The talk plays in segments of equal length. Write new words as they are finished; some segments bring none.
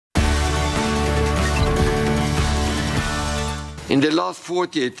In the last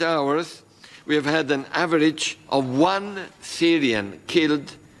 48 hours, we have had an average of 1 Syrian killed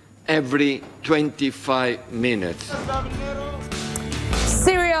every 25 minutes.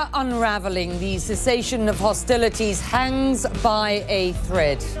 Syria unraveling. The cessation of hostilities hangs by a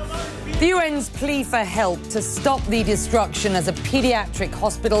thread. The UN's plea for help to stop the destruction as a pediatric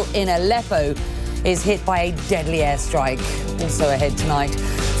hospital in Aleppo is hit by a deadly airstrike. Also ahead tonight.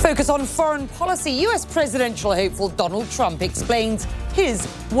 Focus on foreign policy. US presidential hopeful Donald Trump explains his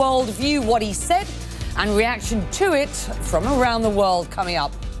worldview, what he said, and reaction to it from around the world coming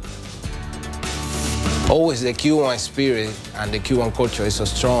up. Always the Cuban spirit and the Cuban culture is so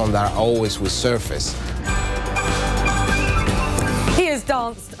strong that always will surface. He has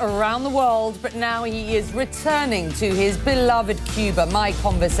danced around the world, but now he is returning to his beloved Cuba. My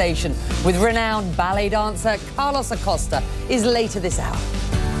conversation with renowned ballet dancer Carlos Acosta is later this hour.